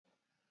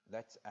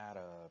Let's add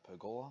a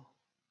pergola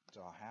to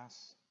our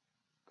house.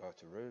 Go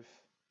to roof,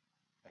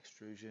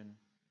 extrusion,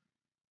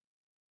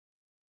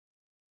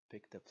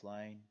 pick the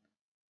plane,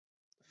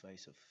 the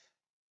face of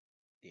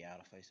the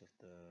outer face of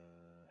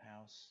the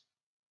house.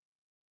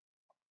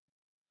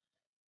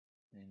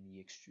 Then the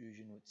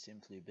extrusion would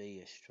simply be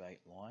a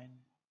straight line.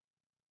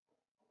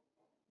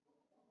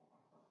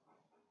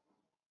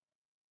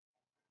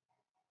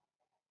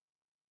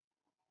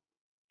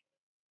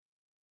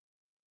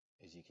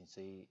 As you can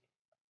see,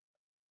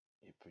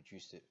 it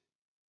produced it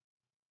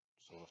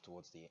sort of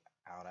towards the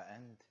outer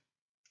end.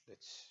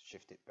 Let's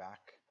shift it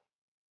back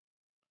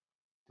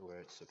to where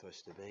it's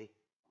supposed to be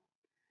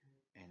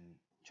and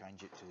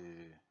change it to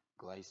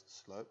glazed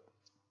slope.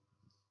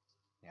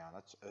 Now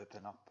let's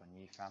open up a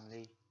new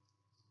family.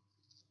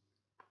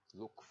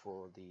 Look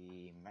for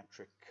the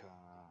metric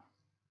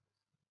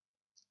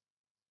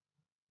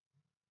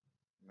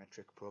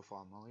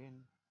profile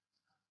mullion.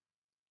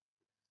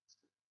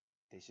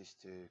 This is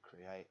to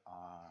create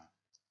a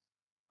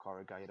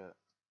corrugated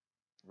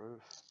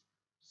roof.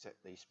 Set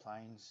these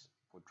planes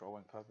for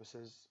drawing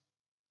purposes.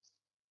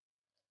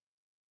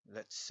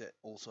 Let's set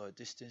also a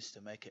distance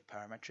to make it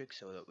parametric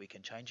so that we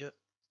can change it.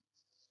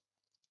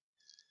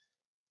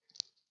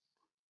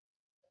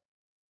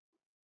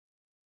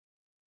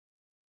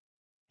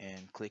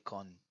 And click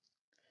on,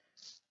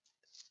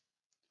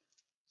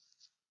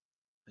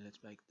 let's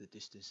make the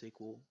distance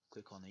equal.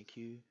 Click on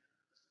EQ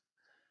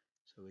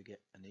so we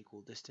get an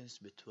equal distance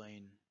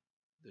between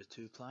the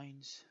two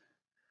planes.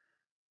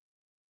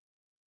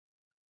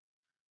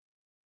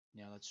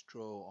 Now let's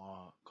draw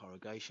our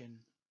corrugation.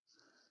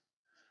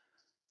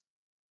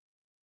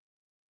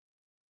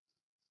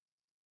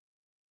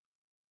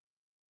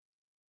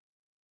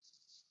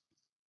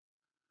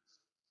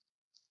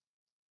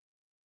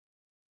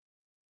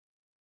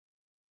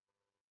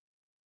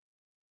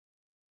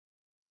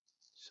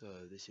 So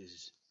this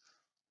is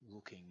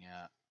looking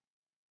at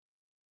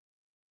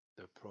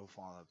the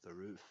profile of the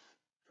roof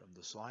from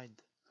the side.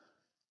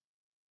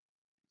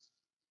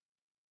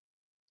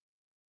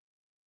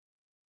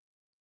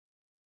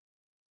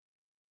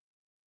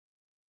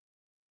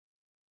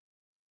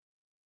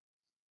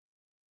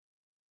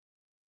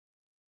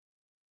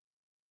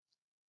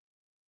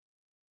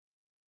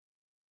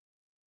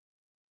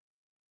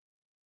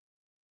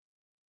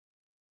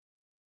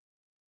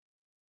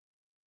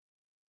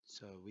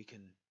 So we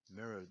can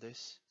mirror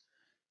this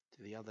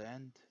to the other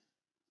end.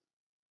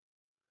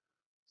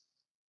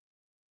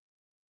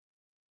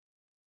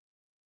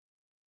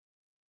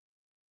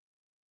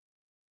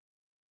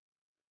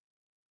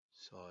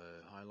 So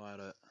highlight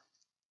it,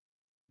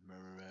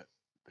 mirror it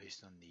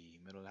based on the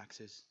middle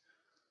axis,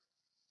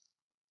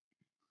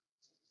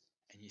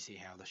 and you see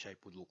how the shape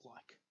would look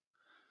like.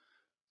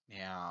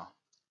 Now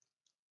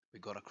we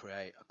got to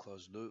create a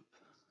closed loop,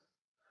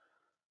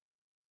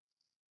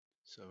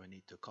 so we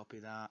need to copy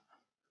that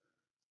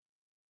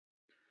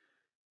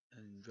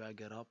and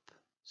drag it up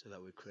so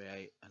that we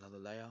create another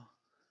layer.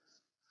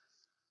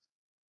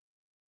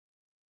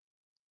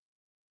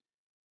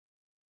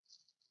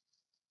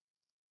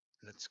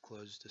 Let's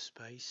close the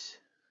space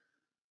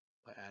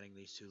by adding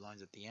these two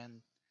lines at the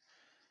end.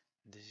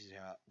 This is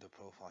how the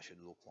profile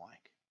should look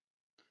like.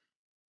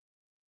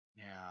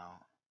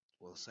 Now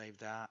we'll save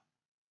that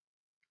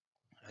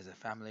as a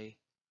family.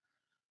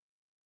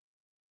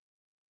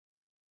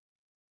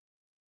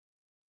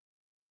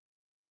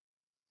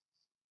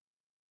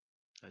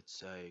 Let's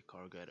say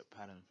corrugated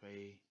pattern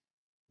 3,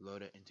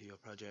 load it into your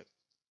project.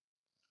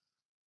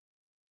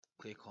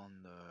 Click on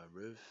the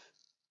roof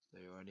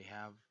that you already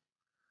have.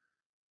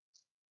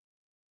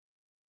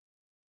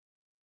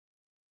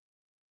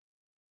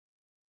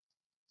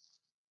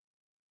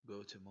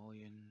 Go to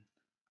mullion,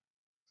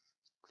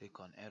 click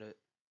on edit,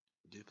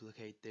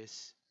 duplicate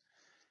this.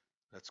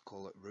 Let's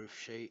call it roof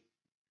sheet,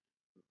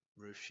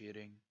 roof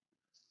sheeting,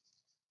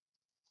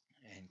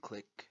 and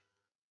click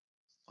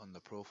on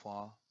the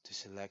profile to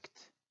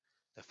select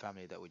the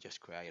family that we just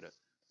created,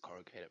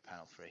 corrugated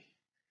panel 3.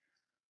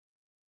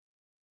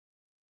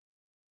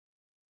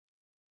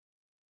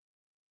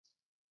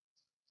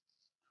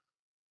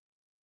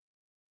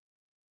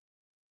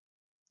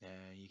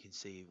 And you can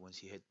see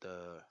once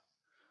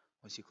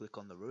you click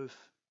on the roof,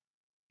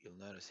 you'll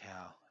notice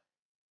how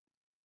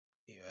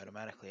it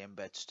automatically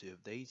embeds 2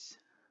 of these.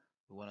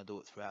 We want to do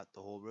it throughout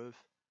the whole roof,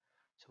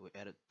 so we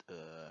edit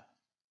the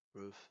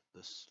roof,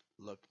 the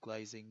sloped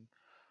glazing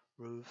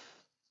roof,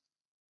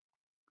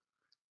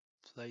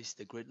 place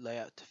the grid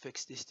layout to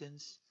fixed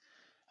distance,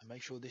 and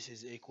make sure this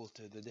is equal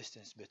to the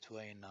distance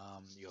between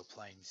your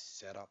planes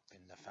set up in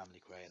the family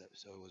creator.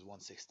 So it was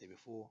 160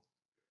 before.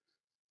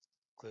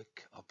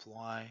 Click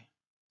apply.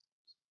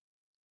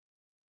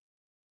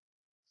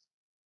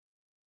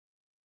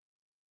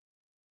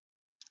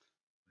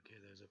 Okay,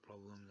 there's a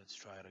problem. Let's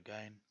try it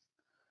again.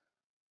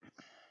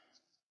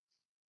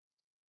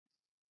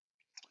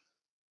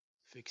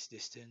 Fixed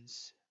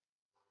distance.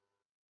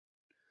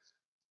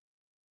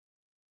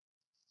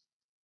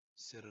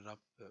 Set it up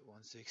at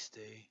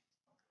 160.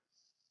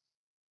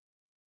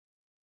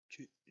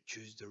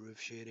 Choose the roof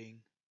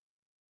sheeting.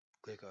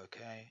 click OK.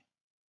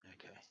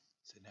 Okay,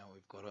 so now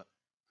we've got it.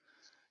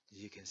 As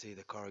you can see,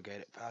 the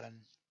corrugated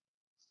pattern.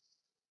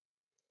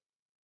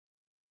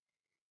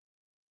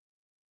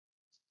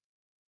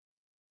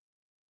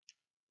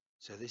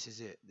 So this is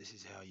it. This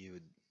is how you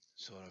would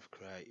sort of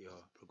create your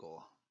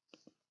pergola.